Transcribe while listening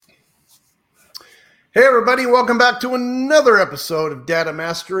Hey everybody, welcome back to another episode of Data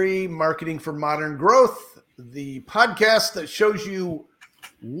Mastery, Marketing for Modern Growth, the podcast that shows you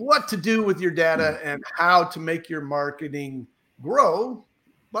what to do with your data and how to make your marketing grow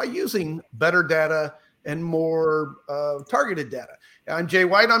by using better data and more targeted data. I'm Jay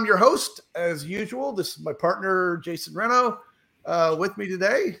White, I'm your host. As usual, this is my partner, Jason Reno, with me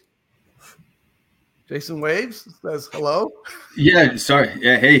today. Jason waves, says hello. Yeah, sorry.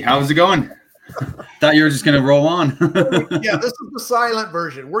 Yeah, hey, how's it going? Thought you were just gonna roll on. Yeah, this is the silent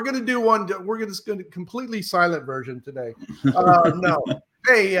version. We're gonna do one. We're just gonna completely silent version today. No,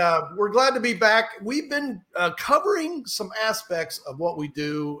 hey, we're glad to be back. We've been covering some aspects of what we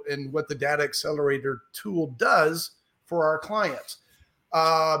do and what the Data Accelerator tool does for our clients.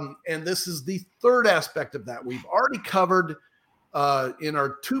 And this is the third aspect of that. We've already covered in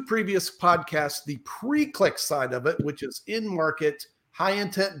our two previous podcasts the pre-click side of it, which is in-market high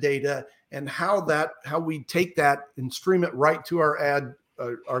intent data, and how we take that and stream it right to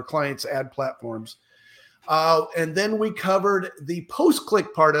our clients' ad platforms. And then we covered the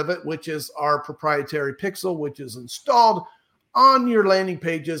post-click part of it, which is our proprietary pixel, which is installed on your landing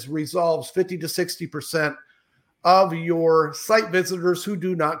pages, resolves 50 to 60% of your site visitors who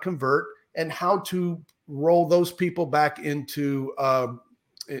do not convert, and how to roll those people back into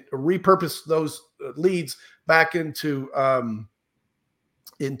repurpose those leads back into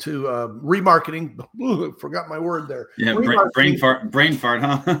remarketing. Forgot my word there. Yeah, brain fart,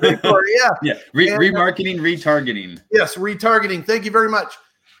 huh? Yeah. Remarketing, retargeting. Yes, retargeting. Thank you very much.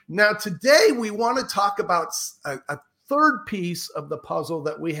 Now, today we want to talk about a third piece of the puzzle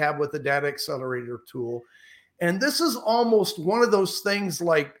that we have with the Data Accelerator tool. And this is almost one of those things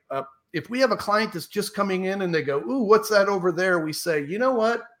like if we have a client that's just coming in and they go, ooh, what's that over there? We say, you know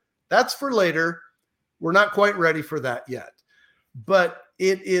what? That's for later. We're not quite ready for that yet. But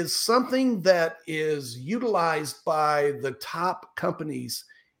it is something that is utilized by the top companies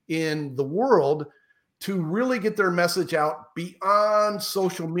in the world to really get their message out beyond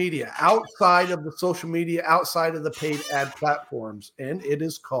social media, outside of the social media, outside of the paid ad platforms. And it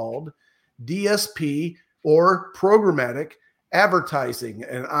is called DSP, or programmatic advertising.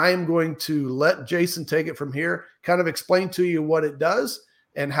 And I am going to let Jason take it from here, kind of explain to you what it does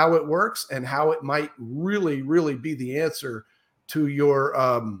and how it works and how it might really, really be the answer to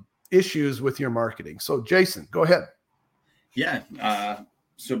your issues with your marketing. So Jason, go ahead. Yeah.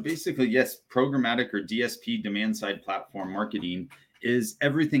 So basically, yes, programmatic or DSP, demand side platform marketing, is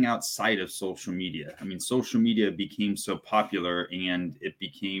everything outside of social media. I mean, social media became so popular, and it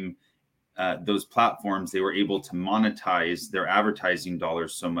became those platforms, they were able to monetize their advertising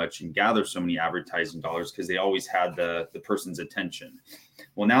dollars so much and gather so many advertising dollars because they always had the person's attention.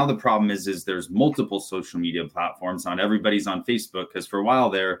 Well, now the problem is there's multiple social media platforms. Not everybody's on Facebook, because for a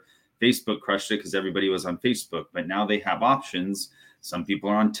while there, Facebook crushed it because everybody was on Facebook. But now they have options. Some people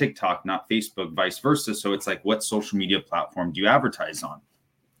are on TikTok, not Facebook, vice versa. So it's like, what social media platform do you advertise on?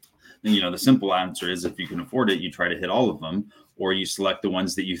 And, the simple answer is, if you can afford it, you try to hit all of them, or you select the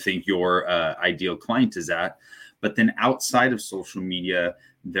ones that you think your ideal client is at. But then outside of social media,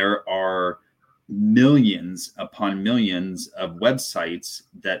 there are millions upon millions of websites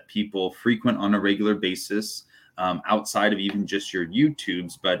that people frequent on a regular basis, outside of even just your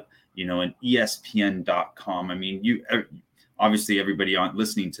YouTubes, but, an ESPN.com. I mean, obviously everybody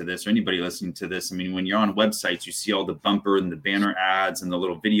listening to this, or anybody listening to this, I mean, when you're on websites, you see all the bumper and the banner ads and the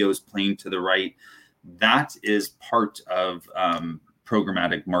little videos playing to the right. That is part of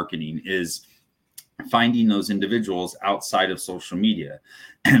programmatic marketing, is finding those individuals outside of social media.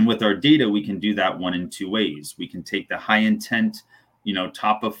 And with our data, we can do that one in two ways. We can take the high intent,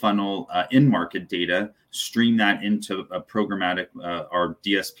 top of funnel in-market data, stream that into a programmatic or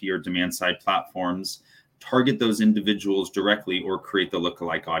DSP or demand side platforms, target those individuals directly, or create the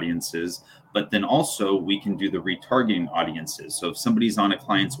lookalike audiences. But then also we can do the retargeting audiences. So if somebody's on a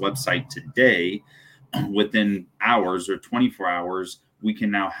client's website today, within hours or 24 hours, we can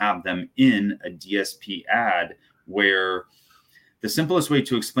now have them in a DSP ad, where the simplest way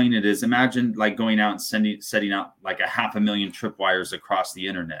to explain it is, imagine like going out and setting out like 500,000 tripwires across the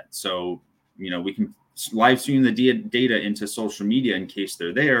internet. So, we can live stream the data into social media in case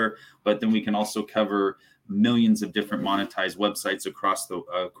they're there, but then we can also cover millions of different monetized websites across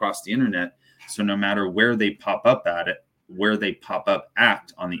the internet. So no matter where they pop up at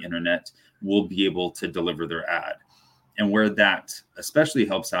on the internet, we'll be able to deliver their ad. And where that especially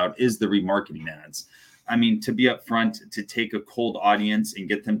helps out is the remarketing ads. I mean, to be upfront, to take a cold audience and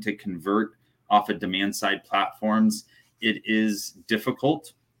get them to convert off of demand side platforms, it is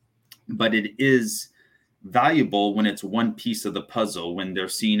difficult, but it is valuable when it's one piece of the puzzle. When they're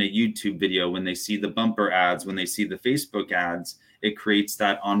seeing a YouTube video, when they see the bumper ads, when they see the Facebook ads, it creates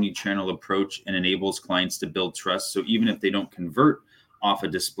that omni-channel approach and enables clients to build trust. So even if they don't convert off a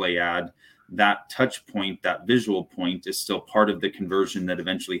display ad, that touch point, that visual point is still part of the conversion that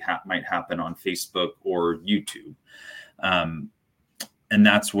eventually might happen on Facebook or YouTube. And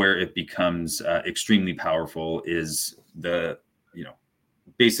that's where it becomes extremely powerful, is the,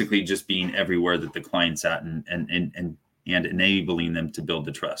 basically just being everywhere that the client's at and enabling them to build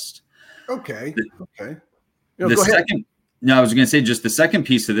the trust. Okay. Okay. The second, no, I was going to say just the second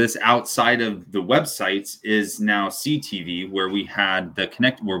piece of this outside of the websites is now CTV, where we have the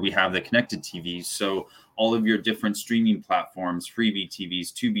connected TVs. So all of your different streaming platforms, Freevee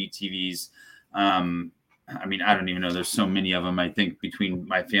TVs, Tubi TVs. I don't even know. There's so many of them. I think between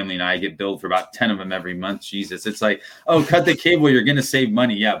my family and I get billed for about 10 of them every month. Jesus. It's like, oh, cut the cable. You're going to save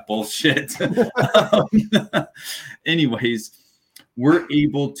money. Yeah. Bullshit. Anyways, we're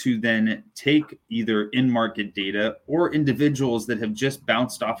able to then take either in-market data or individuals that have just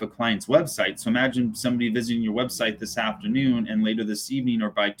bounced off a client's website. So imagine somebody visiting your website this afternoon, and later this evening or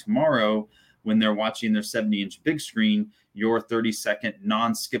by tomorrow, when they're watching their 70-inch big screen, your 30-second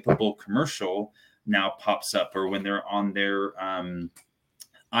non-skippable commercial now pops up, or when they're on their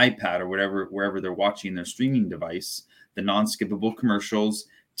iPad or whatever, wherever they're watching their streaming device, the non-skippable commercials,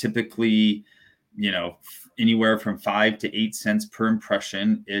 typically, anywhere from 5 to 8 cents per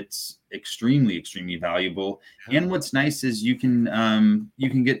impression. It's extremely, extremely valuable. And what's nice is you can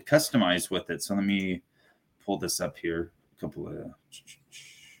get customized with it. So let me pull this up here. A couple of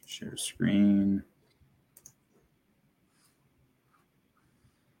share screen.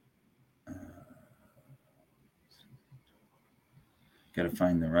 Got to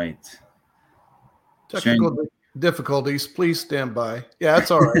find the right technical difficulties. Please stand by. Yeah,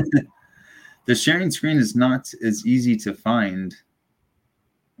 that's all right. The sharing screen is not as easy to find.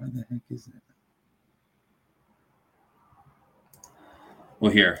 Where the heck is it?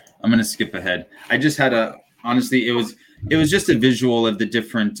 Well, here, I'm going to skip ahead. I just had honestly, it was just a visual of the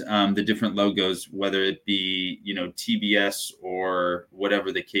different logos, whether it be, TBS or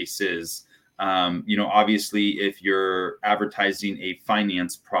whatever the case is. Obviously, if you're advertising a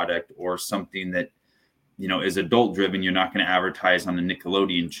finance product or something that, is adult driven, you're not going to advertise on the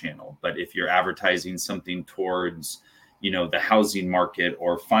Nickelodeon channel. But if you're advertising something towards, the housing market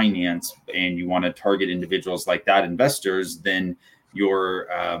or finance, and you want to target individuals like that, investors, then your,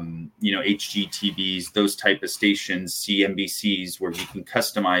 HGTVs, those type of stations, CNBCs, where you can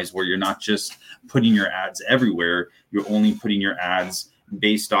customize, where you're not just putting your ads everywhere, you're only putting your ads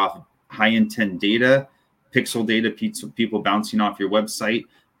based off high intent data, pixel data, people bouncing off your website,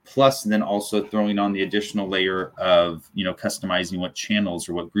 plus then also throwing on the additional layer of, customizing what channels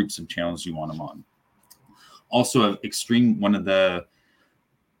or what groups of channels you want them on. Also, a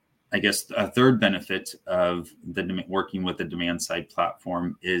third benefit of working with the demand side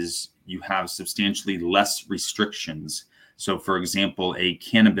platform is you have substantially less restrictions. So, for example, a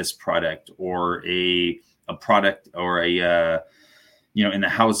cannabis product or a product or in the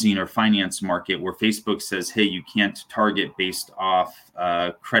housing or finance market, where Facebook says, hey, you can't target based off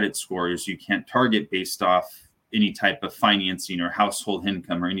credit scores, you can't target based off any type of financing or household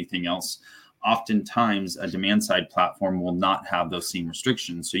income or anything else. Oftentimes, a demand side platform will not have those same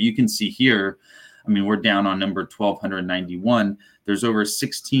restrictions. So you can see here, we're down on number 1291. There's over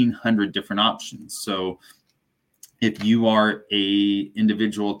 1,600 different options. So if you are a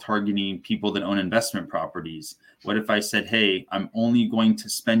individual targeting people that own investment properties, what if I said, hey, I'm only going to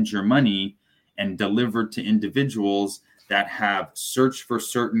spend your money and deliver to individuals that have searched for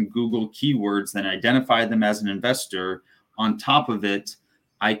certain Google keywords and identify them as an investor. On top of it,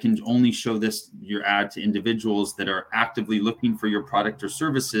 I can only show your ad to individuals that are actively looking for your product or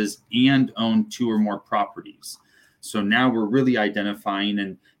services and own 2 or more properties. So now we're really identifying,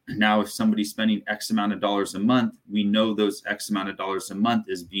 and now if somebody's spending X amount of dollars a month, we know those X amount of dollars a month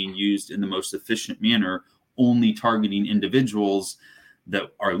is being used in the most efficient manner, only targeting individuals that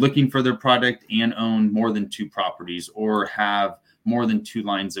are looking for their product and own more than 2 properties or have more than 2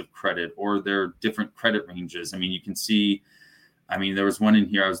 lines of credit, or their different credit ranges. You can see, there was one in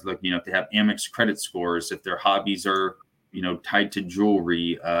here I was looking at, they have Amex credit scores, if their hobbies are, tied to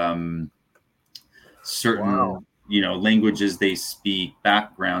jewelry, certain, languages they speak,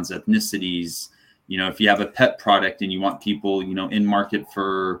 backgrounds, ethnicities. If you have a pet product and you want people, in market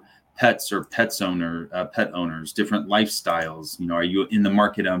for pets or pet owners, different lifestyles, are you in the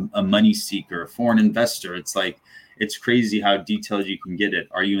market a money seeker, a foreign investor? It's like, it's crazy how detailed you can get it.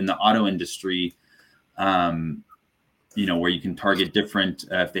 Are you in the auto industry? Where you can target different,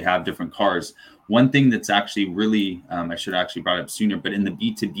 if they have different cars. One thing that's actually really, I should have actually brought it up sooner, but in the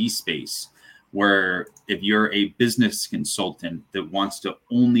B2B space, where if you're a business consultant that wants to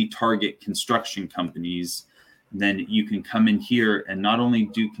only target construction companies, then you can come in here and not only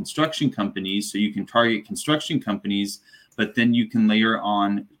do construction companies, so you can target construction companies, but then you can layer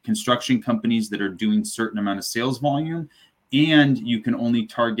on construction companies that are doing certain amount of sales volume, and you can only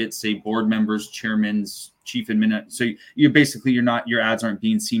target, say, board members, chairmen, chief admin. So you're basically, your ads aren't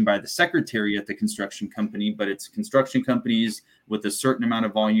being seen by the secretary at the construction company, but it's construction companies with a certain amount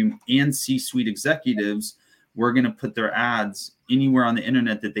of volume and C-suite executives. We're going to put their ads anywhere on the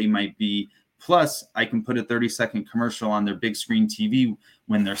internet that they might be. Plus, I can put a 30-second commercial on their big screen TV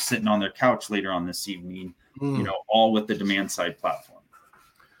when they're sitting on their couch later on this evening, all with the demand side platform.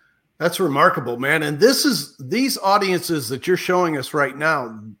 That's remarkable, man. And these audiences that you're showing us right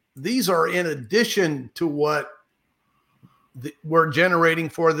now, these are in addition to what we're generating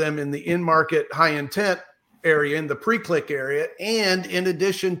for them in the in-market high intent area, in the pre-click area, and in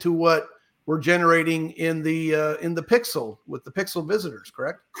addition to what we're generating in the Pixel with the Pixel visitors,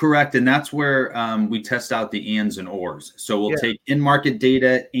 correct? Correct. And that's where we test out the ands and ors. So we'll take in-market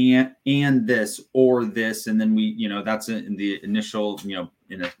data and this or this, and then we, that's in the initial,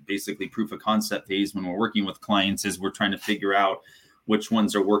 in a basically proof of concept phase when we're working with clients, is we're trying to figure out which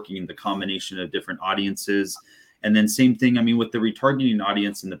ones are working in the combination of different audiences. And then same thing, with the retargeting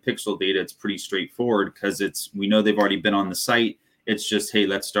audience and the Pixel data, it's pretty straightforward because we know they've already been on the site. It's just, hey,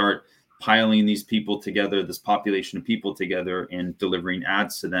 let's start piling these people together, this population of people together, and delivering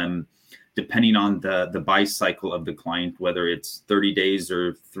ads to them, depending on the buy cycle of the client, whether it's 30 days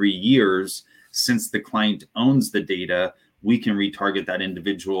or 3 years. Since the client owns the data, we can retarget that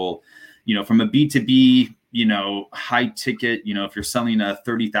individual, from a B2B, high ticket, if you're selling a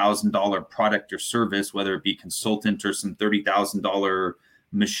 $30,000 product or service, whether it be consultant or some $30,000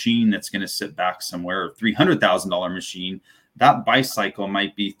 machine that's going to sit back somewhere, or $300,000 machine, that buy cycle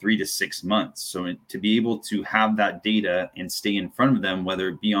might be 3 to 6 months. So to be able to have that data and stay in front of them, whether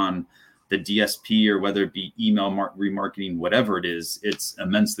it be on the DSP or whether it be email remarketing, whatever it is, it's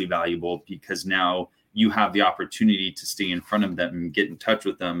immensely valuable because now you have the opportunity to stay in front of them and get in touch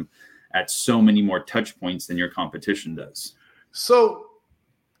with them at so many more touch points than your competition does. So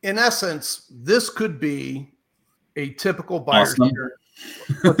in essence, this could be a typical buyer's journey.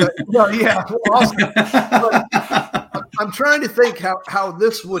 Awesome. But I'm trying to think how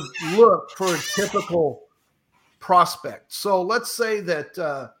this would look for a typical prospect. So let's say that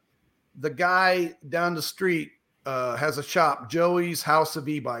the guy down the street has a shop, Joey's House of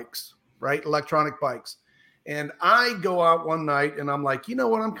E-Bikes, right? Electronic bikes. And I go out one night and I'm like, you know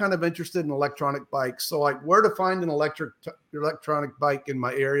what? I'm kind of interested in electronic bikes. So like where to find an electronic bike in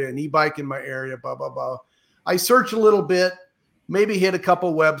my area, an e-bike in my area, blah, blah, blah. I search a little bit, maybe hit a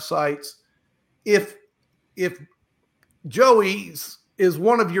couple websites. If Joey's is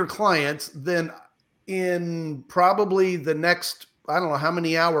one of your clients, then in probably the next, I don't know how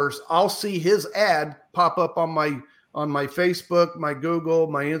many hours, I'll see his ad pop up on my Facebook, my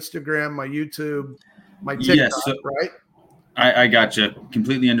Google, my Instagram, my YouTube, my TikTok, right? I gotcha.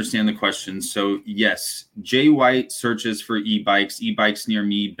 Completely understand the question. So yes, Jay White searches for e-bikes near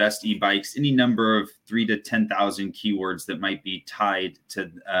me, best e-bikes, any number of 3,000 to 10,000 keywords that might be tied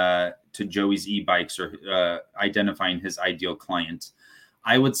to Joey's e-bikes or identifying his ideal client.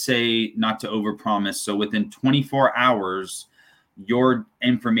 I would say not to overpromise. So within 24 hours, your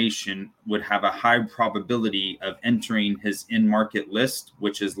information would have a high probability of entering his in-market list,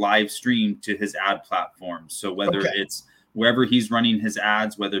 which is live streamed to his ad platform. So whether it's wherever he's running his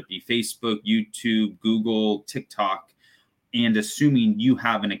ads, whether it be Facebook, YouTube, Google, TikTok, and assuming you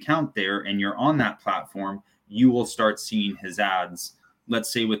have an account there and you're on that platform, you will start seeing his ads,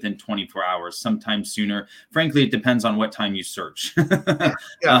 let's say within 24 hours, sometimes sooner. Frankly, it depends on what time you search.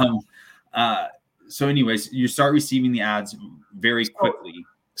 So anyways, you start receiving the ads very quickly.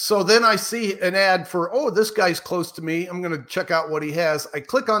 So then I see an ad for, this guy's close to me. I'm going to check out what he has. I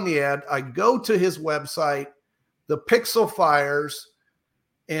click on the ad. I go to his website, the Pixel fires,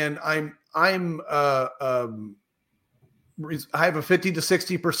 and I have a 50 to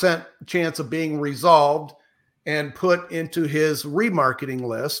 60% chance of being resolved and put into his remarketing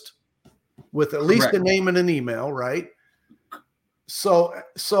list with at least a name and an email, right? So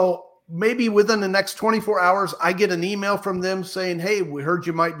maybe within the next 24 hours, I get an email from them saying, hey, we heard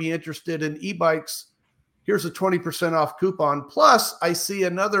you might be interested in e-bikes. Here's a 20% off coupon. Plus, I see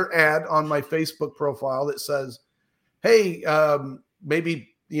another ad on my Facebook profile that says, hey,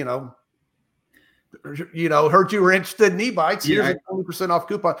 maybe, heard you were interested in e-bikes. Here's a 20% off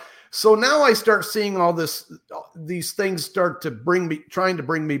coupon. So now I start seeing these things start to trying to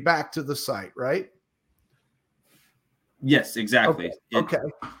bring me back to the site, right? Yes, exactly. Okay.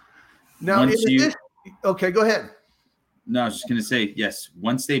 Now, okay, go ahead. No, I was just going to say, yes,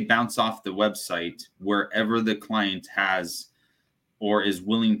 once they bounce off the website, wherever the client has or is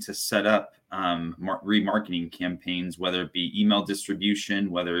willing to set up remarketing campaigns, whether it be email distribution,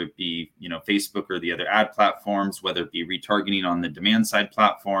 whether it be, Facebook or the other ad platforms, whether it be retargeting on the demand side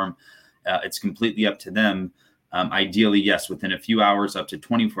platform, it's completely up to them. Ideally, yes, within a few hours, up to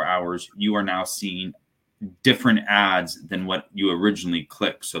 24 hours, you are now seeing different ads than what you originally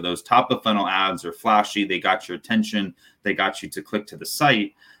clicked. So those top of funnel ads are flashy. They got your attention. They got you to click to the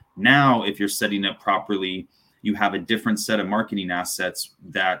site. Now, if you're setting up properly, you have a different set of marketing assets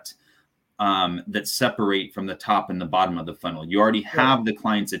that separate from the top and the bottom of the funnel. You already have the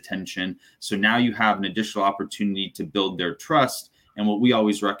client's attention. So now you have an additional opportunity to build their trust. And what we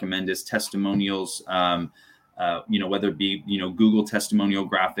always recommend is testimonials, whether it be, Google testimonial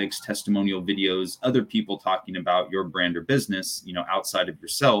graphics, testimonial videos, other people talking about your brand or business, outside of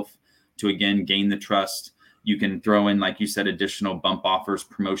yourself to, again, gain the trust. You can throw in, like you said, additional bump offers,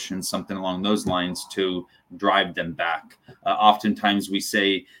 promotions, something along those lines to drive them back. Oftentimes we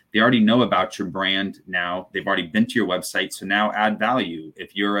say they already know about your brand now. They've already been to your website. So now add value.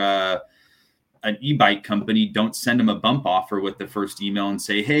 If you're an e-bike company, don't send them a bump offer with the first email and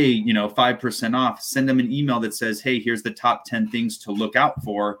say, hey, 5% off. Send them an email that says, hey, here's the top 10 things to look out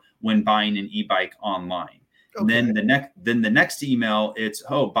for when buying an e-bike online. Okay. And then the next email, it's,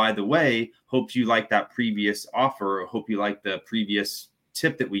 oh, by the way, hope you like that previous offer, or hope you like the previous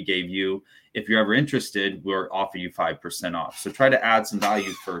tip that we gave you. If you're ever interested, we'll offer you 5% off. So try to add some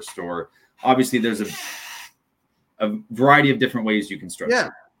value first, or obviously there's a variety of different ways you can structure. Yeah.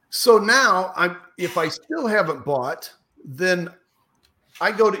 So now if I still haven't bought, then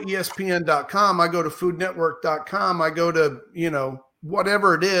I go to ESPN.com, I go to foodnetwork.com, I go to,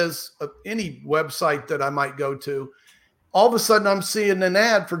 whatever it is, any website that I might go to. All of a sudden I'm seeing an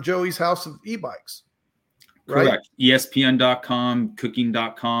ad for Joey's House of E-Bikes. Right? Correct. ESPN.com,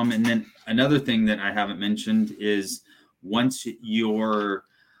 cooking.com. And then another thing that I haven't mentioned is once you,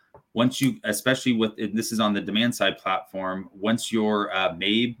 especially with, this is on the demand side platform, once your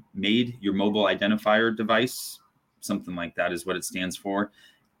made your mobile identifier device, something like that is what it stands for,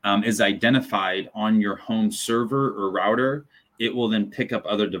 is identified on your home server or router, it will then pick up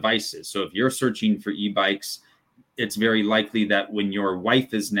other devices. So if you're searching for e-bikes, it's very likely that when your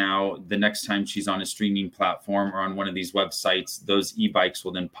wife is now, the next time she's on a streaming platform or on one of these websites, those e-bikes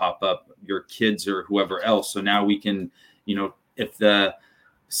will then pop up, your kids or whoever else. So now we can, if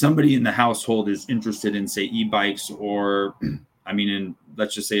somebody in the household is interested in, say, e-bikes or,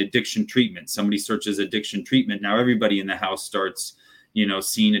 let's just say addiction treatment, somebody searches addiction treatment. Now everybody in the house starts,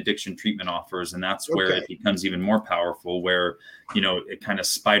 seeing addiction treatment offers. And that's where it becomes even more powerful, where, it kind of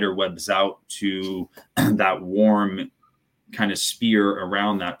spider webs out to that warm kind of spear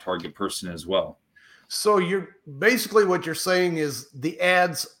around that target person as well. So what you're saying is the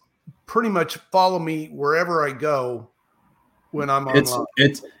ads pretty much follow me wherever I go when I'm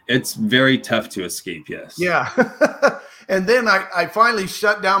online. It's very tough to escape. Yes. Yeah. And then I finally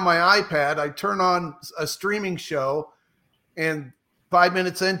shut down my iPad. I turn on a streaming show, and 5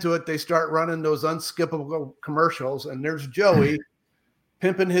 minutes into it, they start running those unskippable commercials, and there's Joey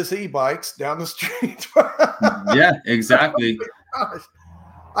pimping his e-bikes down the street. Yeah, exactly. Oh my gosh.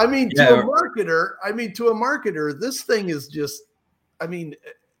 To a marketer, this thing is just,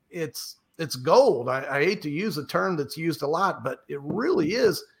 it's gold. I hate to use a term that's used a lot, but it really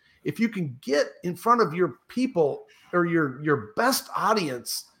is. If you can get in front of your people or your best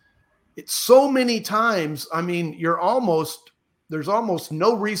audience, it's so many times, there's almost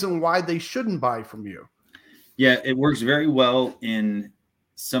no reason why they shouldn't buy from you. Yeah, it works very well in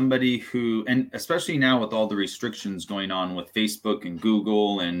somebody who, and especially now with all the restrictions going on with Facebook and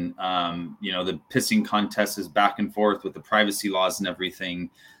Google and, the pissing contests is back and forth with the privacy laws and everything.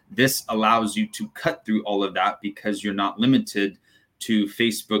 This allows you to cut through all of that because you're not limited to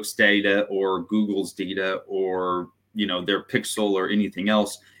Facebook's data or Google's data or, their pixel or anything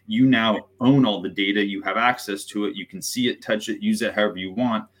else. You now own all the data. You have access to it. You can see it, touch it, use it however you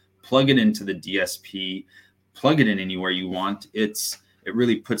want, plug it into the DSP, plug it in anywhere you want. It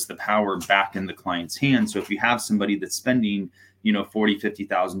really puts the power back in the client's hands. So if you have somebody that's spending, $40,000,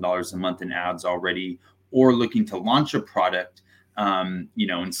 $50,000 a month in ads already, or looking to launch a product, and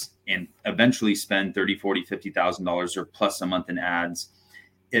eventually spend $30,000, $40,000, $50,000 or plus a month in ads,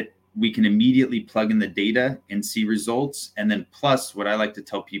 we can immediately plug in the data and see results. And then plus, what I like to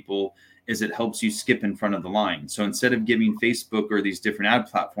tell people is it helps you skip in front of the line. So instead of giving Facebook or these different ad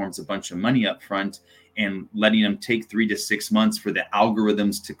platforms a bunch of money up front and letting them take 3 to 6 months for the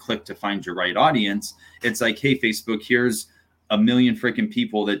algorithms to click to find your right audience, it's like, hey, Facebook, here's 1 million freaking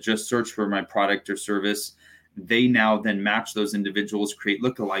people that just search for my product or service. They now then match those individuals, create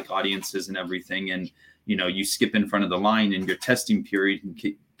lookalike audiences and everything. And, you skip in front of the line, and your testing period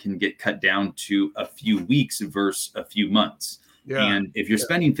can get cut down to a few weeks versus a few months. Yeah. And if you're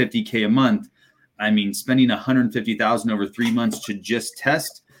spending $50K a month, spending $150,000 over 3 months to just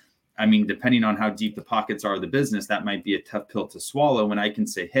test, depending on how deep the pockets are of the business, that might be a tough pill to swallow. When I can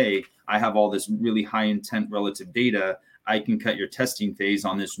say, hey, I have all this really high intent relative data, I can cut your testing phase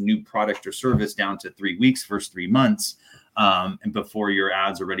on this new product or service down to 3 weeks versus 3 months. And before your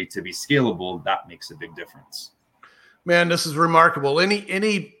ads are ready to be scalable, that makes a big difference. Man, this is remarkable.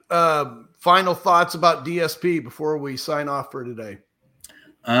 Any final thoughts about DSP before we sign off for today?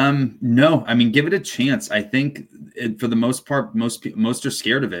 No, give it a chance. I think for the most part, most are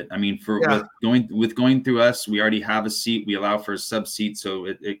scared of it. With going through us, we already have a seat. We allow for a sub seat. So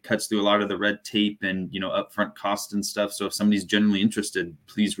it cuts through a lot of the red tape and, upfront cost and stuff. So if somebody's genuinely interested,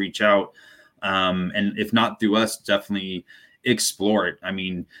 please reach out. And if not through us, definitely explore it.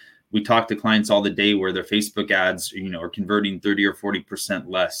 We talk to clients all the day where their Facebook ads, are converting 30 or 40%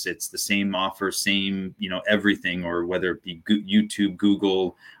 less. It's the same offer, same, everything, or whether it be YouTube,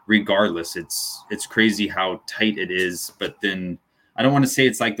 Google, regardless. It's crazy how tight it is. But then I don't want to say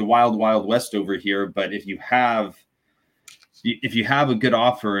it's like the wild, wild west over here. But if you have a good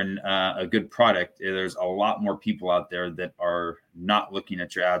offer and a good product, there's a lot more people out there that are not looking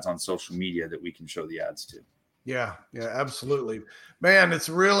at your ads on social media that we can show the ads to. Yeah, absolutely. Man, it's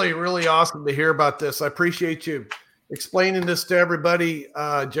really, really awesome to hear about this. I appreciate you explaining this to everybody.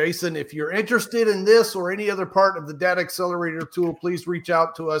 Jason, if you're interested in this or any other part of the Data Accelerator tool, please reach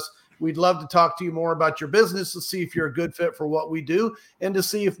out to us. We'd love to talk to you more about your business, to see if you're a good fit for what we do and to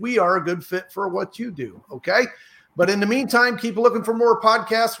see if we are a good fit for what you do. Okay. But in the meantime, keep looking for more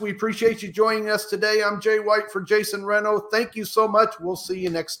podcasts. We appreciate you joining us today. I'm Jay White for Jason Reno. Thank you so much. We'll see you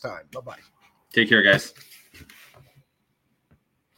next time. Bye-bye. Take care, guys.